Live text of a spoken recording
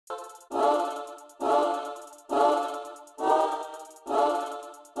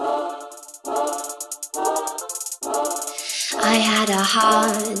I had a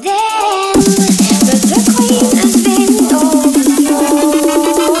heart then, but the queen has been overthrown,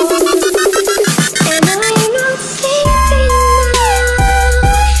 and I'm not sleeping now.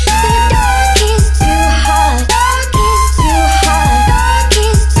 The dark is too hot, dark is too hot, dark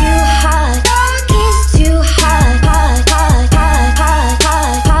is too hot, dark is too hot, hot, hot, hot, hot,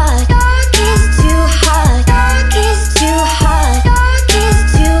 hot, hot. Dark is too hot, dark is too hot, dark is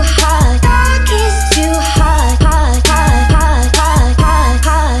too hot, dark is too hot, hot, hot, hot, hot, hot,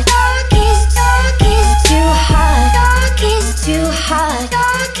 hot. Dark is too hot, dark is too hot,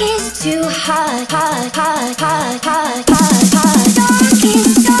 dark is too hot, hot, hot, hot, hot, hot, hot. Dark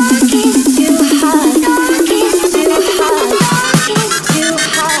is too hot, dark is too hot, dark is too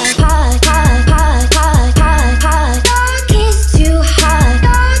hot, hot, hot, hot, hot, hot, hot. Dark is too hot,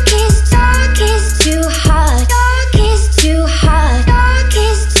 dark is too hot, dark is too hot, dark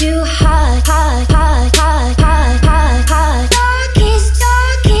is too hot, hot, hot, hot, hot, hot, hot. Dark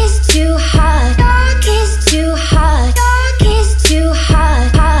is too hot, dark is too hot, dark is too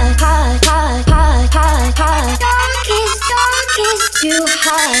hot, hot, hot, hot, hot, hot, hot. Dark is too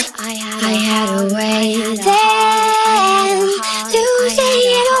hot. I had a way then to say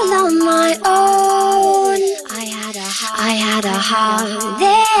it all on my own. I had a heart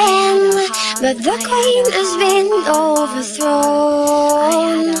then, but the queen has been overthrown,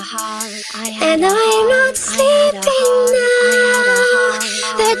 and I'm not sleeping now.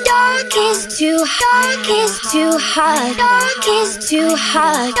 The dark is too hot, dark is too hot, dark is too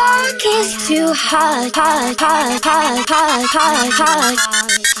hot, dark is too hot, hot, hot, hot, hot, hot, hot.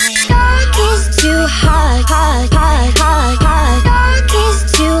 Dark is too hot, hot, hot, hot, hot. Dark is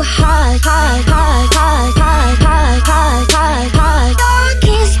too hot, hot, hot, hot, hot, hot, hot, hot, hot. Dark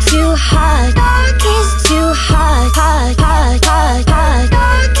is too hot, dark is too hot, hot, hot, hot, hot.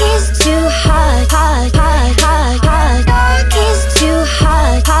 Dark is too hot, hot, hot, hot, hot. Dark is too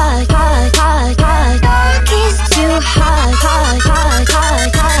hot, hot, hot, hot, hot. Dark is too hot, hot, hot, hot,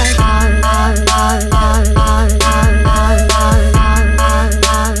 hot.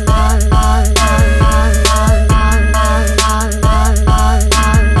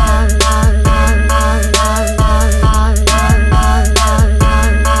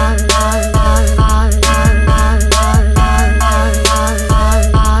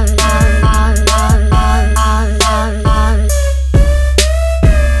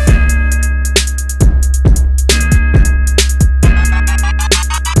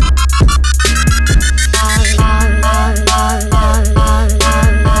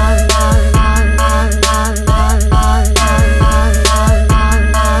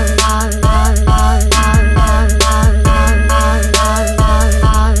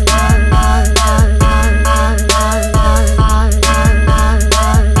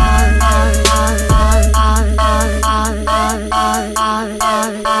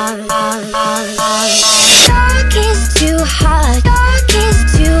 Dark is too hot, dark is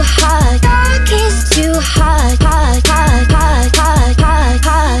too hot, dark is too hot, hot, hot, hot, hot, hot,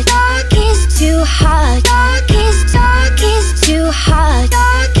 hot. Dark is too hot, dark is too hot,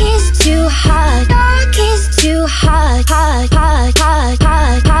 dark is too hot, dark is too hot, hot, hot, hot,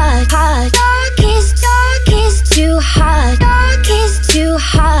 hot, hot, hot. Dark is too hot, dark is too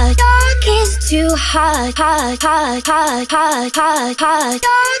hot, dark is too hot, hot, hot, hot, hot, hot, hot.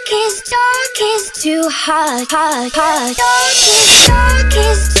 Dark is too hot, hot, hot. Dark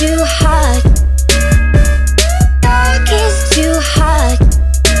is